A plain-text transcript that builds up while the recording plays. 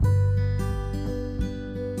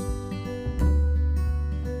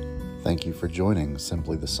Thank you for joining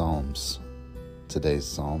Simply the Psalms. Today's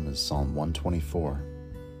psalm is Psalm 124,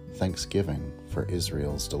 Thanksgiving for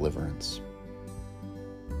Israel's deliverance.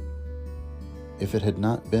 If it had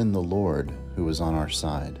not been the Lord who was on our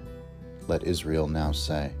side, let Israel now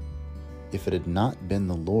say, if it had not been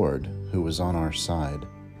the Lord who was on our side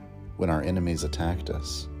when our enemies attacked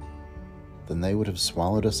us, then they would have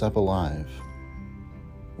swallowed us up alive.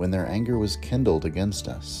 When their anger was kindled against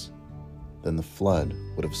us, then the flood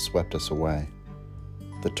would have swept us away.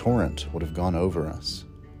 The torrent would have gone over us.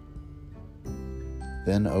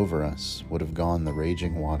 Then over us would have gone the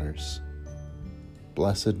raging waters.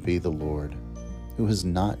 Blessed be the Lord, who has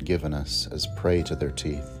not given us as prey to their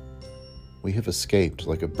teeth. We have escaped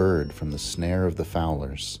like a bird from the snare of the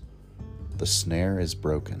fowlers. The snare is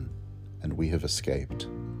broken, and we have escaped.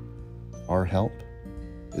 Our help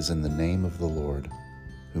is in the name of the Lord,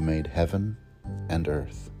 who made heaven and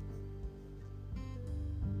earth.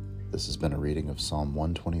 This has been a reading of Psalm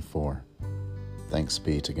 124. Thanks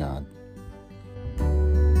be to God.